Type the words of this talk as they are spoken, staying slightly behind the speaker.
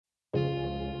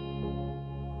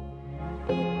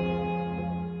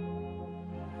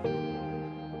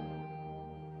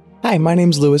Hi, my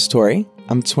name's Louis Torrey.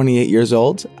 I'm 28 years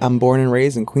old. I'm born and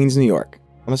raised in Queens, New York.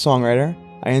 I'm a songwriter.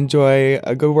 I enjoy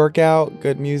a good workout,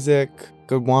 good music,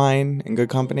 good wine, and good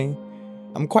company.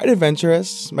 I'm quite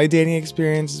adventurous. My dating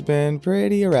experience has been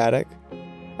pretty erratic.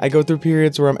 I go through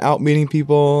periods where I'm out meeting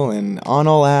people and on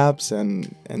all apps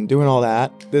and doing all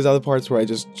that. There's other parts where I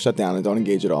just shut down and don't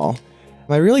engage at all.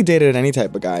 I really dated any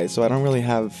type of guy, so I don't really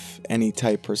have any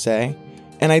type per se.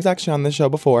 And I was actually on this show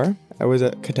before. I was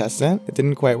a contestant. It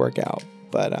didn't quite work out,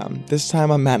 but this time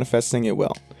I'm manifesting it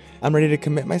will. I'm ready to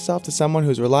commit myself to someone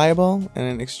who's reliable and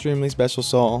an extremely special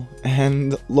soul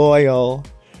and loyal.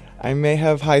 I may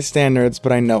have high standards,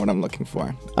 but I know what I'm looking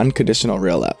for. Unconditional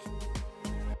real love.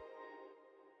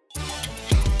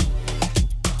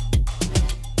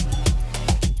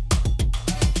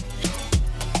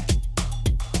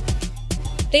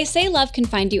 They say love can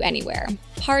find you anywhere.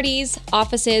 Parties,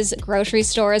 offices, grocery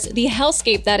stores, the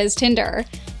hellscape that is Tinder.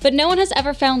 But no one has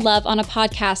ever found love on a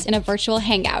podcast in a virtual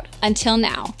hangout, until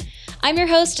now. I'm your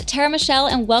host, Tara Michelle,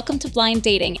 and welcome to Blind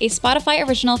Dating, a Spotify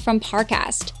original from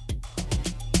Parcast.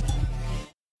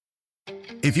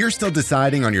 If you're still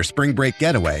deciding on your spring break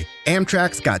getaway,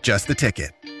 Amtrak's got just the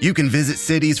ticket. You can visit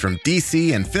cities from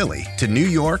D.C. and Philly to New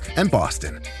York and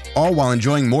Boston, all while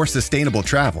enjoying more sustainable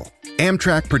travel.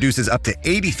 Amtrak produces up to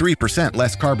 83%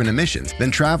 less carbon emissions than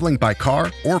traveling by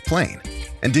car or plane.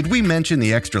 And did we mention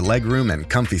the extra legroom and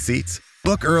comfy seats?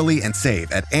 Book early and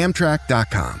save at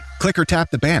Amtrak.com. Click or tap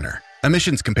the banner.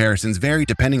 Emissions comparisons vary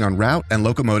depending on route and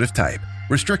locomotive type.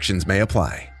 Restrictions may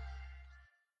apply.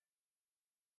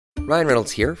 Ryan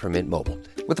Reynolds here from Mint Mobile.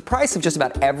 With the price of just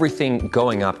about everything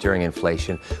going up during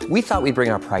inflation, we thought we'd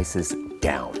bring our prices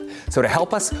down. So to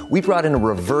help us, we brought in a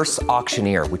reverse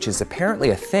auctioneer, which is apparently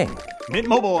a thing. Mint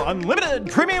Mobile Unlimited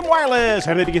Premium Wireless.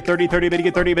 How to get 30, 30, bit to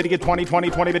get 30, bit to get 20,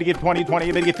 20, 20, bit to get 20,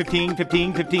 20, bit to get 15,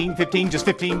 15, 15, 15, just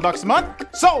 $15 a month?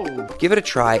 Sold! Give it a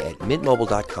try at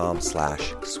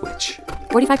mintmobile.com/switch.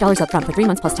 $45 up front for 3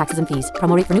 months plus taxes and fees.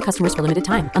 Promo rate for new customers for limited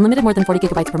time. Unlimited more than 40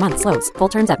 gigabytes per month. Slows full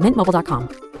terms at mintmobile.com.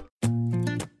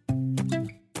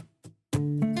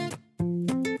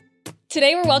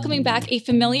 Today we're welcoming back a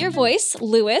familiar voice,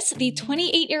 Louis, the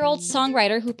 28-year-old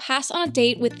songwriter who passed on a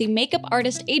date with the makeup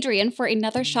artist Adrian for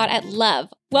another shot at love.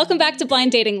 Welcome back to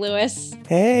Blind Dating, Louis.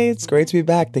 Hey, it's great to be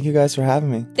back. Thank you guys for having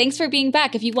me. Thanks for being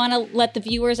back. If you want to let the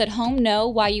viewers at home know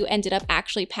why you ended up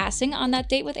actually passing on that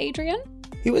date with Adrian.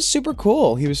 He was super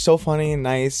cool. He was so funny and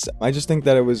nice. I just think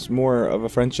that it was more of a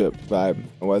friendship vibe.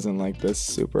 It wasn't like this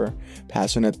super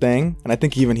passionate thing. And I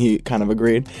think even he kind of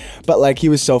agreed. But like, he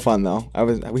was so fun though.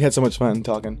 We had so much fun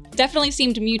talking. Definitely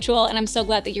seemed mutual, and I'm so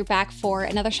glad that you're back for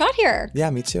another shot here.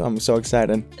 Yeah, me too. I'm so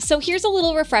excited. So here's a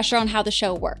little refresher on how the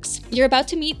show works. You're about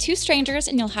to meet two strangers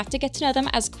and you'll have to get to know them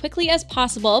as quickly as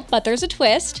possible, but there's a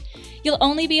twist. You'll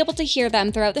only be able to hear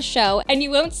them throughout the show, and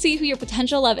you won't see who your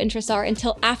potential love interests are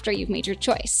until after you've made your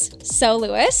choice. So,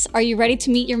 Louis, are you ready to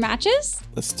meet your matches?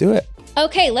 Let's do it.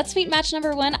 Okay, let's meet match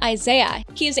number 1, Isaiah.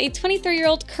 He is a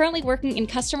 23-year-old currently working in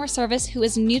customer service who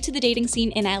is new to the dating scene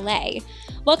in LA.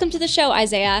 Welcome to the show,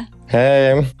 Isaiah.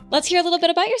 Hey. Let's hear a little bit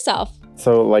about yourself.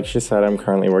 So like she said, I'm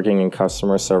currently working in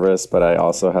customer service, but I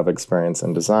also have experience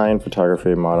in design,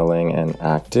 photography, modeling, and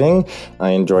acting.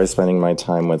 I enjoy spending my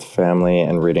time with family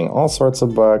and reading all sorts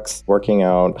of books, working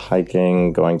out,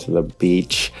 hiking, going to the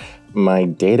beach. My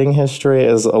dating history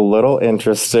is a little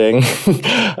interesting.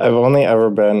 I've only ever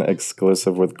been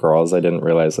exclusive with girls. I didn't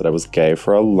realize that I was gay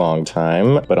for a long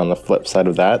time. But on the flip side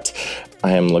of that,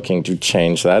 I am looking to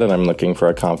change that, and I'm looking for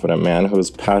a confident man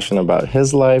who's passionate about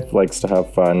his life, likes to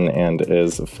have fun, and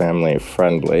is family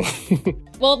friendly.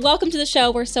 Well, welcome to the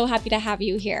show. We're so happy to have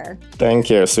you here.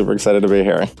 Thank you. Super excited to be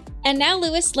here. And now,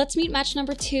 Louis, let's meet match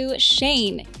number 2,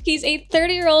 Shane. He's a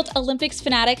 30-year-old Olympics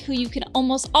fanatic who you can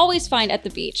almost always find at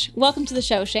the beach. Welcome to the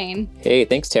show, Shane. Hey,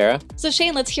 thanks, Tara. So,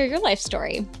 Shane, let's hear your life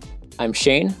story. I'm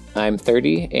Shane. I'm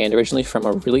 30 and originally from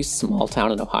a really small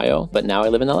town in Ohio, but now I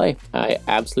live in LA. I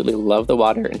absolutely love the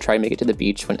water and try to make it to the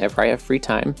beach whenever I have free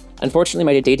time. Unfortunately,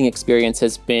 my dating experience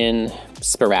has been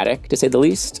sporadic, to say the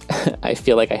least. I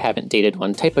feel like I haven't dated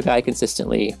one type of guy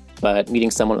consistently, but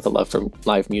meeting someone with a love for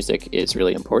live music is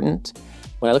really important.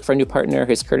 When I look for a new partner,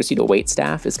 his courtesy to wait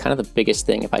staff is kind of the biggest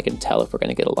thing if I can tell if we're going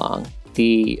to get along.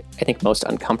 The, I think, most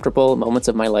uncomfortable moments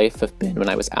of my life have been when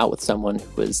I was out with someone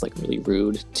who was like really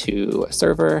rude to a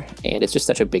server, and it's just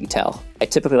such a big tell. I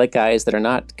typically like guys that are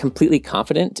not completely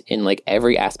confident in like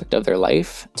every aspect of their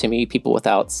life. To me, people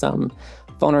without some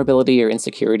vulnerability or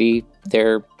insecurity,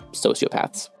 they're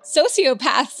sociopaths.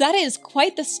 Sociopaths, that is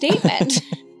quite the statement.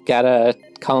 Gotta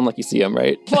call them like you see them,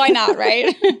 right? Why not,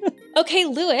 right? Okay,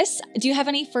 Louis, do you have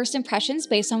any first impressions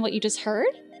based on what you just heard?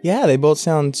 Yeah, they both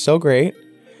sound so great.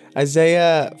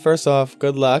 Isaiah, first off,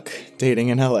 good luck dating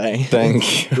in LA.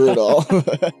 Thank you. Brutal.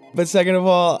 But second of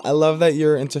all, I love that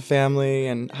you're into family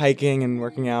and hiking and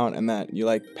working out and that you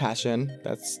like passion.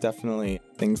 That's definitely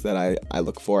things that I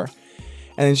look for.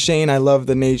 And then Shane, I love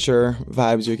the nature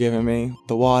vibes you're giving me.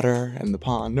 The water and the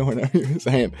pond, no whatever you're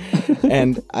saying.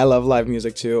 And I love live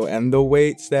music too. And the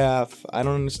wait staff, I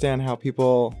don't understand how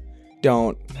people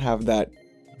don't have that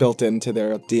built into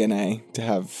their DNA to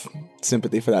have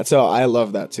sympathy for that. So I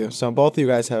love that too. So both of you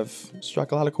guys have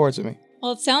struck a lot of chords with me.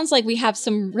 Well, it sounds like we have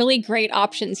some really great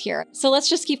options here. So let's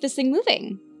just keep this thing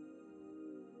moving.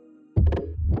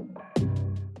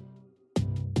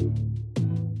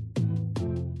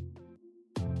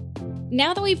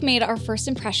 Now that we've made our first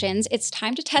impressions, it's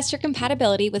time to test your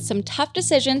compatibility with some tough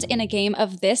decisions in a game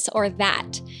of this or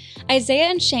that. Isaiah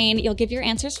and Shane, you'll give your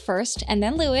answers first, and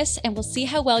then Lewis, and we'll see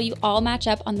how well you all match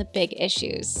up on the big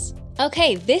issues.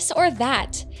 Okay, this or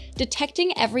that.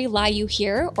 Detecting every lie you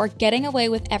hear or getting away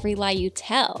with every lie you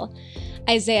tell.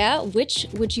 Isaiah, which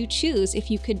would you choose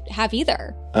if you could have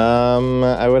either?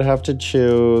 I would have to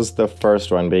choose the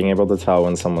first one, being able to tell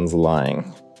when someone's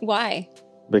lying. Why?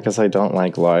 Because I don't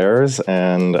like liars,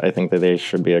 and I think that they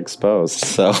should be exposed,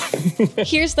 so...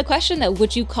 Here's the question, though.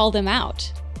 Would you call them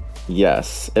out?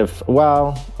 Yes. It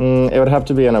would have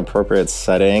to be an appropriate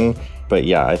setting, but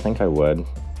yeah, I think I would.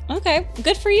 Okay,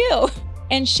 good for you.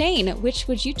 And Shane, which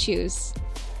would you choose?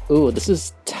 Ooh, this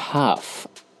is tough.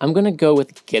 I'm gonna go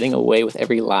with getting away with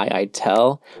every lie I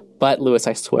tell, but Lewis,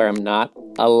 I swear I'm not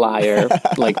a liar,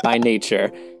 like by nature.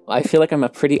 I feel like I'm a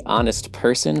pretty honest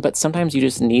person, but sometimes you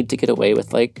just need to get away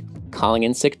with like calling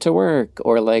in sick to work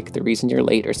or like the reason you're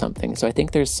late or something. So I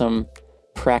think there's some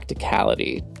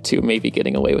practicality to maybe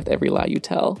getting away with every lie you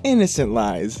tell. Innocent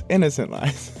lies.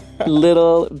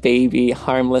 Little baby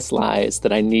harmless lies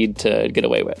that I need to get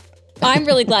away with. I'm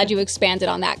really glad you expanded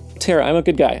on that. Tara, I'm a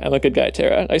good guy,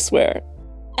 Tara. I swear.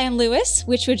 And Lewis,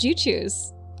 which would you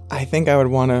choose? I think I would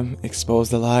want to expose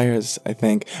the liars,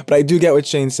 But I do get what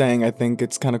Shane's saying. I think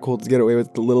it's kind of cool to get away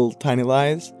with the little tiny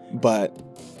lies. But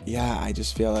yeah, I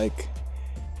just feel like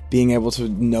being able to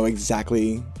know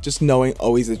exactly, just knowing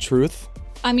always the truth.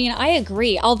 I mean, I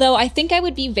agree. Although I think I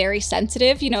would be very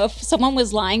sensitive. You know, if someone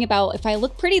was lying about if I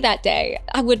look pretty that day,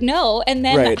 I would know. And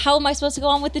then How am I supposed to go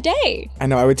on with the day? I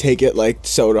know, I would take it like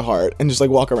so to heart and just like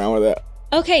walk around with it.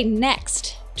 Okay,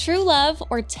 next. True love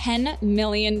or $10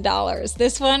 million?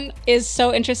 This one is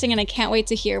so interesting and I can't wait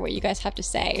to hear what you guys have to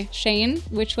say. Shane,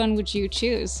 which one would you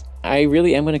choose? I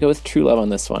really am going to go with true love on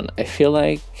this one. I feel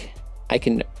like I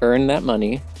can earn that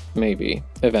money, maybe,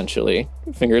 eventually.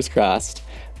 Fingers crossed.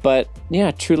 But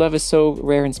yeah, true love is so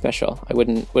rare and special. I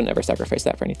wouldn't ever sacrifice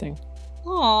that for anything.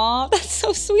 Aw, that's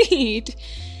so sweet.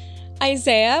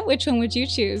 Isaiah, which one would you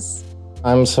choose?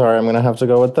 I'm sorry, I'm going to have to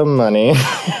go with the money.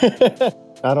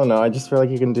 I don't know. I just feel like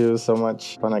you can do so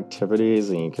much fun activities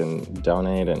and you can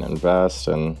donate and invest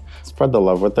and spread the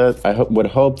love with it. I would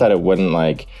hope that it wouldn't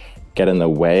like get in the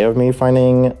way of me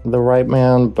finding the right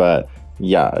man, but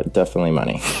yeah, definitely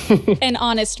money. An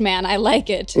honest man. I like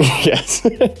it. Yes.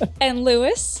 And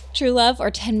Lewis, true love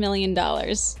or $10 million?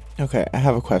 Okay, I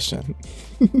have a question.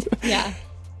 Yeah.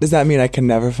 Does that mean I can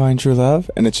never find true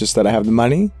love and it's just that I have the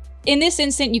money? In this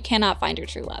instant, you cannot find your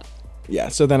true love. Yeah,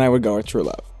 so then I would go with true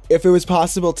love. If it was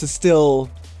possible to still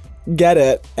get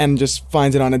it and just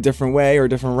find it on a different way or a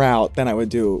different route, then I would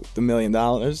do the $1 million.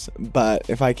 But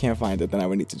if I can't find it, then I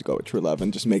would need to go with true love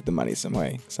and just make the money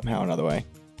somehow another way.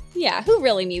 Yeah, who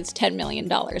really needs $10 million,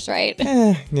 right?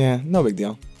 Yeah, no big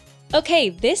deal. Okay,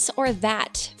 this or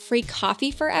that. Free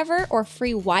coffee forever or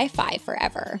free Wi-Fi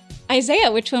forever?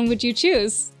 Isaiah, which one would you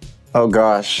choose? Oh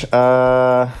gosh,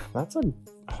 that's a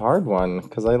hard one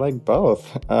because I like both.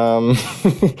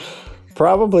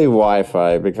 Probably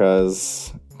Wi-Fi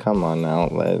because, come on now,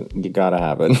 you gotta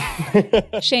have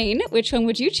it. Shane, which one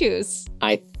would you choose?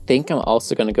 I think I'm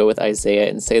also going to go with Isaiah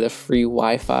and say the free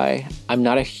Wi-Fi. I'm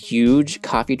not a huge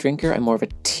coffee drinker. I'm more of a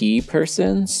tea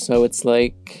person. So it's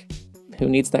like, who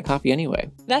needs that coffee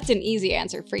anyway? That's an easy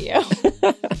answer for you.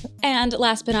 And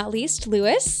last but not least,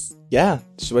 Lewis. Yeah,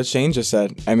 just what Shane just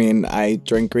said. I mean, I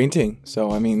drink green tea.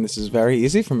 So, I mean, this is very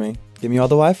easy for me. Give me all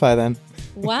the Wi-Fi then.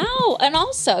 Wow. And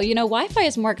also, you know, Wi-Fi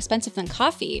is more expensive than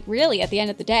coffee, really, at the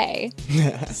end of the day.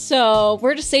 So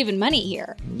we're just saving money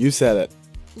here. You said it.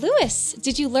 Lewis,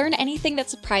 did you learn anything that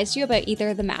surprised you about either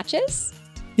of the matches?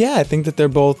 Yeah, I think that they're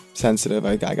both sensitive.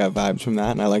 I got vibes from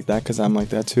that, and I like that because I'm like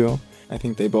that too. I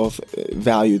think they both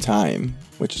value time,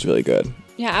 which is really good.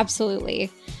 Yeah, absolutely.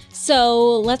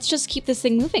 So let's just keep this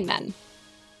thing moving then.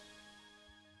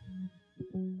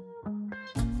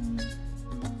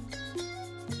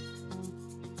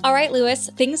 All right, Lewis,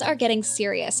 things are getting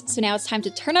serious, so now it's time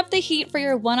to turn up the heat for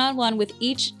your one-on-one with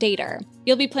each dater.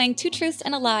 You'll be playing 2 truths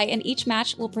and a lie, and each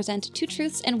match will present 2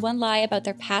 truths and 1 lie about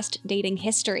their past dating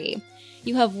history.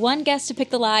 You have 1 guess to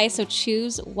pick the lie, so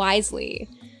choose wisely.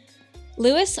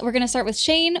 Lewis, we're going to start with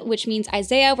Shane, which means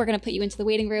Isaiah, we're going to put you into the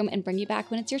waiting room and bring you back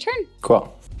when it's your turn.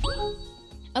 Cool.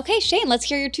 Okay, Shane, let's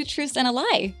hear your 2 truths and a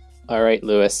lie. All right,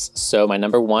 Lewis. So my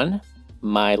number 1,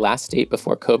 my last date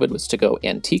before COVID was to go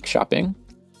antique shopping.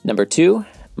 Number 2,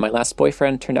 my last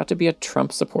boyfriend turned out to be a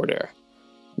Trump supporter.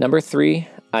 Number 3,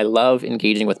 I love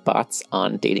engaging with bots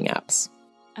on dating apps.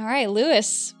 All right,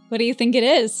 Lewis, what do you think it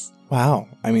is? Wow.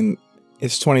 I mean,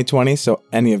 it's 2020, so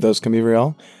any of those can be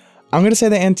real. I'm going to say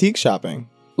the antique shopping.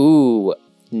 Ooh,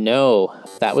 no,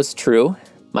 that was true.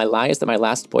 My lie is that my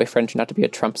last boyfriend turned out to be a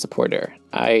Trump supporter.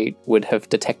 I would have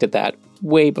detected that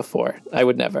way before. I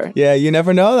would never. Yeah, you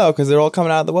never know, though, because they're all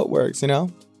coming out of the woodworks, you know?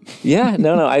 Yeah,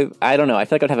 no, I don't know. I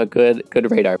feel like I'd have a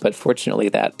good radar, but fortunately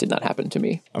that did not happen to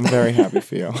me. I'm very happy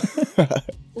for you.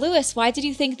 Lewis, why did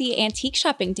you think the antique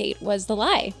shopping date was the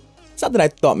lie? It's not that I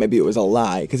thought maybe it was a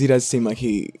lie, because he does seem like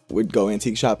he would go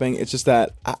antique shopping. It's just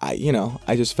that, I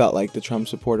just felt like the Trump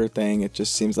supporter thing, it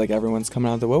just seems like everyone's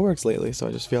coming out of the woodworks lately. So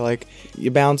I just feel like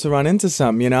you're bound to run into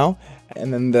some, you know?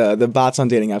 And then the bots on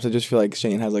dating apps, I just feel like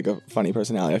Shane has like a funny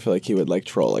personality. I feel like he would like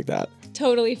troll like that.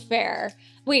 Totally fair.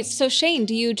 Wait, so Shane,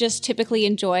 do you just typically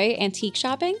enjoy antique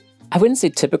shopping? I wouldn't say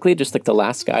typically, just like the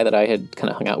last guy that I had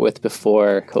kind of hung out with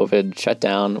before COVID shut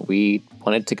down, we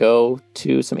wanted to go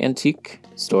to some antique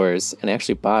stores and I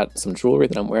actually bought some jewelry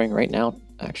that I'm wearing right now,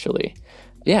 actually.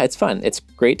 Yeah, it's fun. It's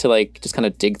great to like just kind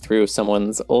of dig through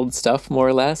someone's old stuff more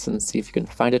or less and see if you can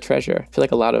find a treasure. I feel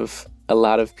like a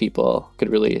lot of people could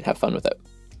really have fun with it.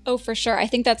 Oh, for sure. I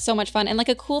think that's so much fun and like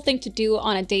a cool thing to do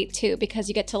on a date too, because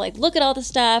you get to like look at all the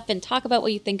stuff and talk about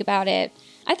what you think about it.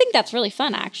 I think that's really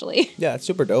fun, actually. Yeah, it's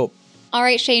super dope. All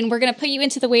right, Shane, we're going to put you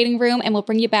into the waiting room and we'll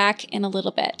bring you back in a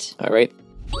little bit. All right.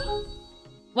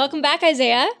 Welcome back,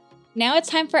 Isaiah. Now it's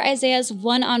time for Isaiah's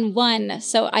one-on-one.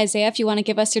 So Isaiah, if you want to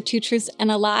give us your 2 truths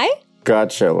and a lie.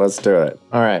 Gotcha, let's do it.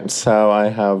 All right, so I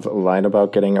have lied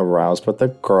about getting aroused with a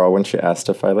girl when she asked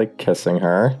if I like kissing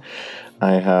her.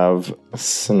 I have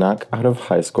snuck out of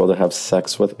high school to have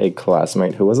sex with a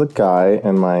classmate who was a guy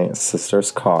in my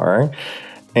sister's car.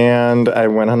 And I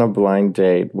went on a blind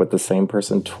date with the same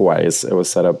person twice. It was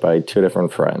set up by 2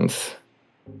 different friends.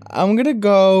 I'm going to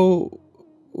go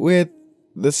with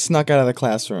the snuck out of the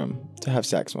classroom to have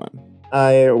sex one.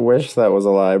 I wish that was a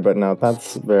lie, but no,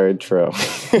 that's very true.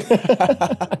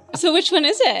 So which one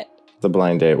is it? The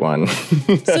blind date one.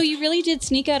 So you really did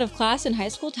sneak out of class in high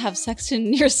school to have sex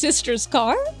in your sister's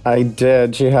car? I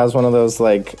did. She has one of those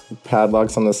like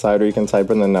padlocks on the side where you can type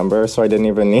in the number, so I didn't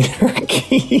even need her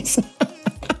keys.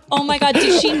 Oh my God,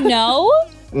 did she know?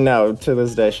 No, to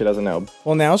this day she doesn't know.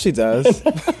 Well, now she does.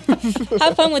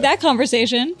 Have fun with that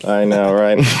conversation. I know,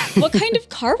 right? What kind of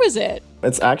car was it?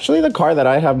 It's actually the car that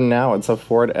I have now. It's a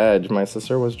Ford Edge. My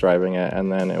sister was driving it,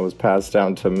 and then it was passed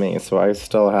down to me, so I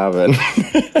still have it.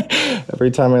 Every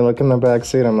time I look in the back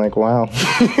seat, I'm like, wow.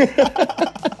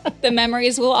 The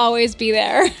memories will always be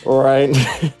there. Right.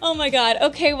 Oh my God.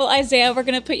 Okay, well, Isaiah, we're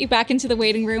going to put you back into the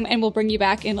waiting room, and we'll bring you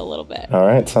back in a little bit. All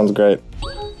right, sounds great.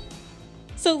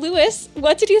 So, Lewis,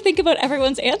 what did you think about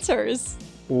everyone's answers?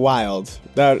 Wild.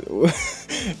 That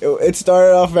it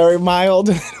started off very mild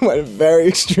and went very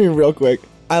extreme real quick.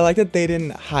 I like that they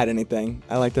didn't hide anything.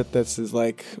 I like that this is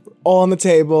like all on the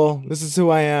table. This is who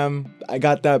I am. I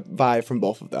got that vibe from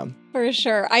both of them. For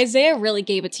sure. Isaiah really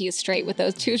gave it to you straight with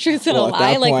those 2 truths and a Well,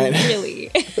 lie. at that Like, point.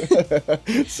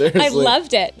 really. Seriously. I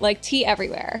loved it. Like, tea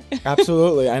everywhere.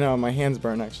 Absolutely. I know. My hands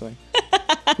burn, actually.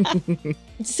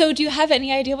 So do you have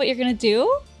any idea what you're going to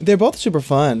do? They're both super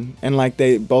fun. And, like,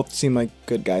 they both seem like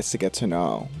good guys to get to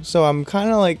know. So I'm kind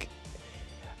of like...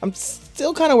 I'm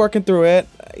still kind of working through it.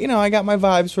 You know, I got my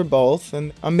vibes for both.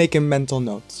 And I'm making mental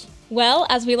notes. Well,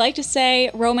 as we like to say,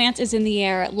 romance is in the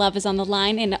air, love is on the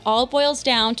line, and it all boils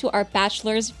down to our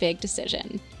bachelor's big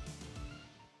decision.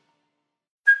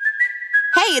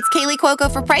 Hey, it's Kaylee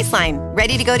Cuoco for Priceline.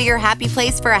 Ready to go to your happy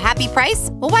place for a happy price?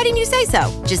 Well, why didn't you say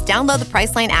so? Just download the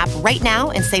Priceline app right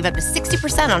now and save up to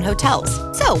 60% on hotels.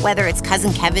 So whether it's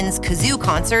Cousin Kevin's Kazoo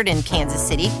Concert in Kansas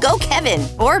City, go Kevin,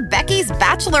 or Becky's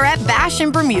Bachelorette Bash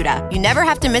in Bermuda, you never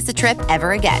have to miss a trip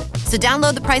ever again. So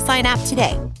download the Priceline app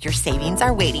today. Your savings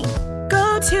are waiting.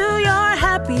 Go to your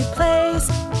happy place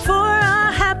for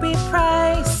a happy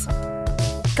price.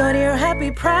 Go to your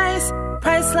happy price,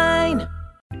 Priceline.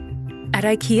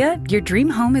 At IKEA, your dream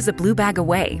home is a blue bag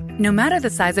away. No matter the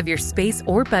size of your space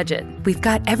or budget, we've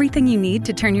got everything you need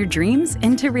to turn your dreams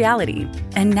into reality.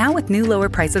 And now with new lower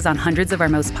prices on hundreds of our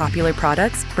most popular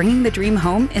products, bringing the dream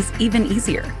home is even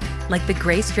easier. Like the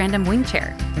gray Strandom wing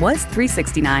chair was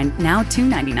 $369, now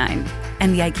 $299.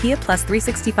 And the IKEA Plus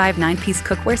 365 9-piece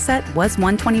cookware set was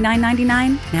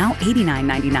 $129.99, now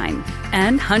 $89.99.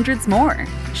 And hundreds more.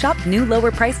 Shop new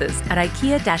lower prices at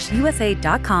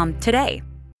IKEA-USA.com today.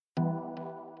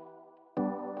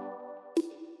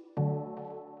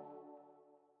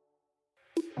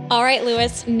 All right,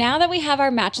 Lewis, now that we have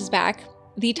our matches back,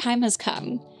 the time has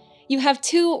come. You have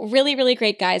two really, really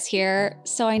great guys here,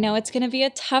 so I know it's going to be a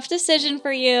tough decision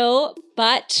for you,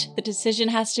 but the decision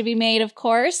has to be made, of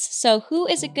course. So who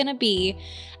is it going to be,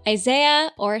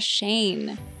 Isaiah or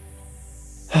Shane?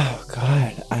 Oh,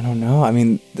 God, I don't know. I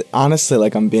mean, honestly,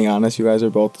 like, I'm being honest, you guys are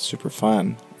both super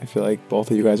fun. I feel like both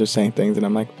of you guys are saying things, and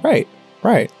I'm like, right.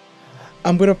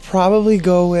 I'm going to probably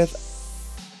go with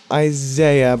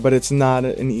Isaiah, but it's not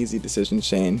an easy decision,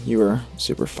 Shane. You were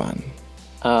super fun.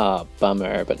 Ah,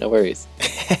 bummer, but no worries.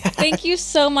 Thank you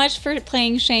so much for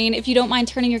playing, Shane. If you don't mind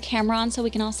turning your camera on so we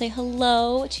can all say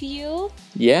hello to you.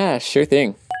 Yeah, sure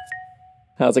thing.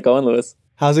 How's it going, Lewis?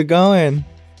 How's it going?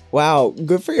 Wow,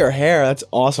 good for your hair. That's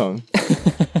awesome.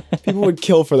 People would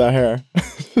kill for that hair.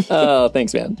 Oh,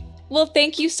 thanks, man. Well,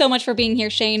 thank you so much for being here,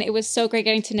 Shane. It was so great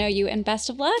getting to know you, and best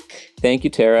of luck. Thank you,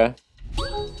 Tara.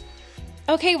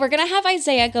 Okay, we're going to have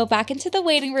Isaiah go back into the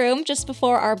waiting room just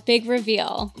before our big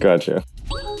reveal. Gotcha.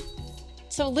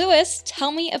 So, Lewis,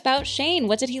 tell me about Shane.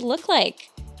 What did he look like?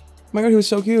 Oh my God, he was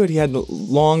so cute. He had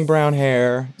long brown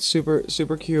hair, super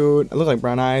cute. It looked like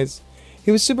brown eyes.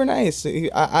 He was super nice.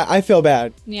 I feel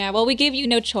bad. Yeah, well, we gave you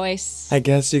no choice. I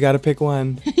guess you got to pick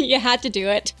one. You had to do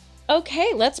it.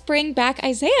 Okay, let's bring back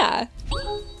Isaiah.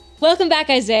 Welcome back,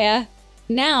 Isaiah.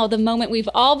 Now, the moment we've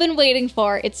all been waiting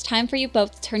for. It's time for you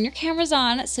both to turn your cameras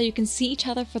on so you can see each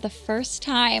other for the first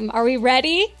time. Are we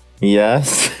ready?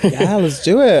 Yes. Yeah, let's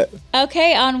do it.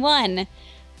 Okay, on 1,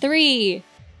 3,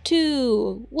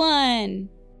 2, 1.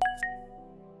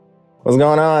 What's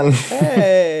going on?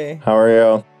 Hey. How are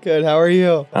you? Good, how are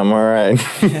you? I'm all right.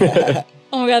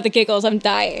 Oh my God, the giggles, I'm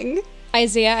dying.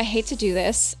 Isaiah, I hate to do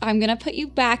this. I'm going to put you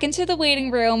back into the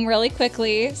waiting room really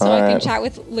quickly so I can chat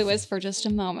with Lewis for just a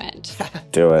moment.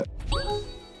 Do it.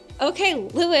 Okay,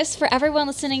 Lewis, for everyone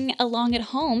listening along at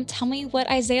home, tell me what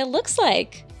Isaiah looks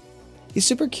like. He's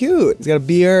super cute. He's got a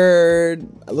beard,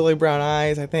 little brown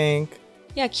eyes, I think.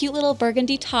 Yeah, cute little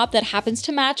burgundy top that happens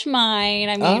to match mine.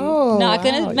 I mean, not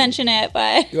going to mention it,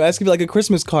 but... You asked me like a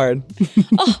Christmas card.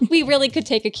 Oh, we really could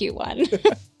take a cute one.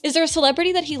 Is there a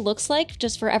celebrity that he looks like,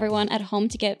 just for everyone at home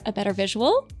to get a better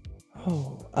visual?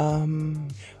 That's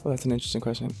an interesting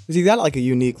question. Because he's got like a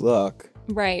unique look.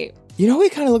 Right. You know what he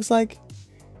kind of looks like?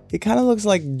 He kind of looks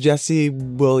like Jesse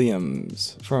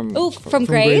Williams from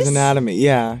Grey's Anatomy.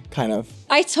 Yeah, kind of.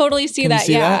 I totally see that,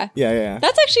 see yeah. that? Yeah.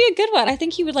 That's actually a good one. I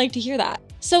think he would like to hear that.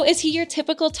 So is he your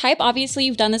typical type? Obviously,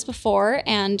 you've done this before,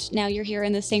 and now you're here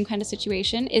in the same kind of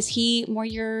situation. Is he more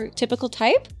your typical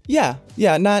type? Yeah,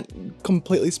 not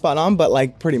completely spot on, but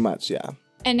like pretty much, yeah.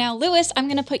 And now, Lewis, I'm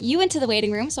going to put you into the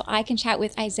waiting room so I can chat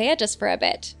with Isaiah just for a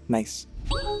bit. Nice.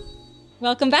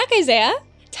 Welcome back, Isaiah.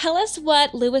 Tell us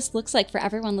what Lewis looks like for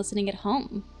everyone listening at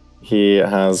home. He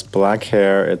has black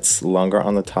hair. It's longer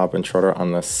on the top and shorter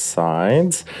on the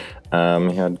sides. He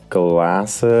had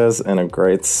glasses and a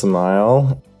great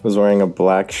smile. He was wearing a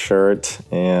black shirt,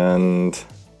 and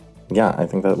yeah, I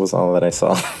think that was all that I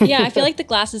saw. Yeah, I feel like the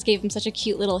glasses gave him such a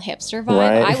cute little hipster vibe.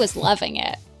 Right? I was loving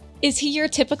it. Is he your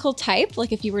typical type?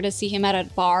 Like if you were to see him at a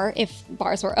bar, if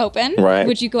bars were open, right,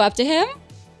 would you go up to him?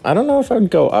 I don't know if I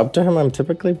would go up to him. I'm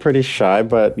typically pretty shy,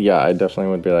 but yeah, I definitely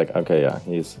would be like, okay, yeah,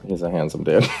 he's a handsome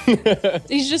dude.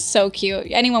 He's just so cute.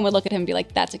 Anyone would look at him and be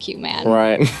like, that's a cute man.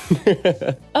 Right.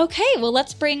 Okay, well,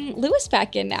 let's bring Lewis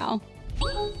back in now.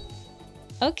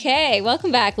 Okay,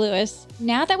 welcome back, Lewis.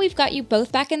 Now that we've got you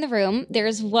both back in the room,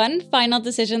 there's one final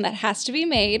decision that has to be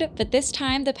made, but this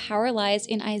time the power lies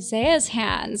in Isaiah's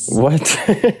hands. What?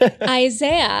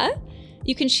 Isaiah,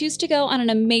 you can choose to go on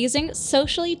an amazing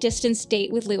socially distanced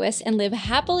date with Lewis and live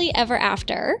happily ever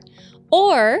after,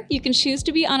 or you can choose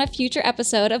to be on a future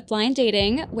episode of Blind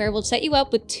Dating where we'll set you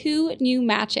up with 2 new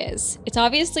matches. It's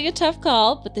obviously a tough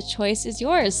call, but the choice is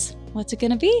yours. What's it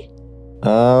gonna be?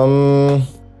 I'll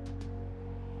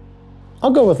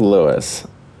go with Lewis.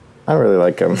 I really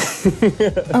like him.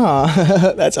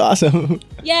 Aw, that's awesome.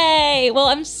 Yay! Well,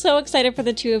 I'm so excited for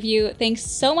the 2 of you. Thanks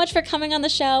so much for coming on the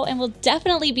show, and we'll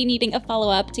definitely be needing a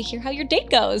follow-up to hear how your date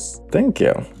goes. Thank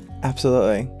you.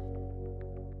 Absolutely.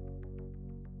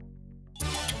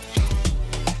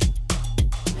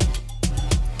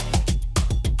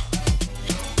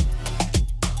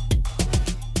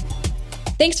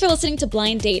 Thanks for listening to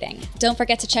Blind Dating. Don't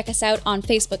forget to check us out on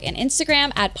Facebook and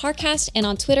Instagram at Parcast and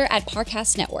on Twitter at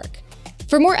Parcast Network.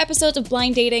 For more episodes of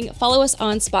Blind Dating, follow us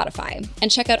on Spotify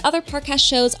and check out other Parcast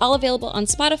shows, all available on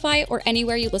Spotify or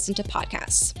anywhere you listen to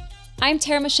podcasts. I'm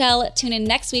Tara Michelle. Tune in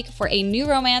next week for a new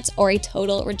romance or a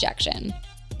total rejection.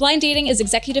 Blind Dating is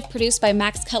executive produced by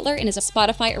Max Cutler and is a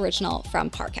Spotify original from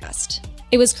Parcast.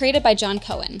 It was created by John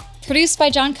Cohen. Produced by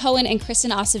John Cohen and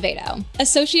Kristen Acevedo.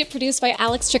 Associate produced by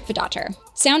Alex Trickvedotter.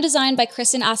 Sound design by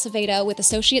Kristen Acevedo with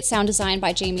associate sound design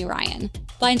by Jamie Ryan.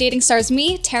 Blind Dating stars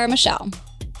me, Tara Michelle.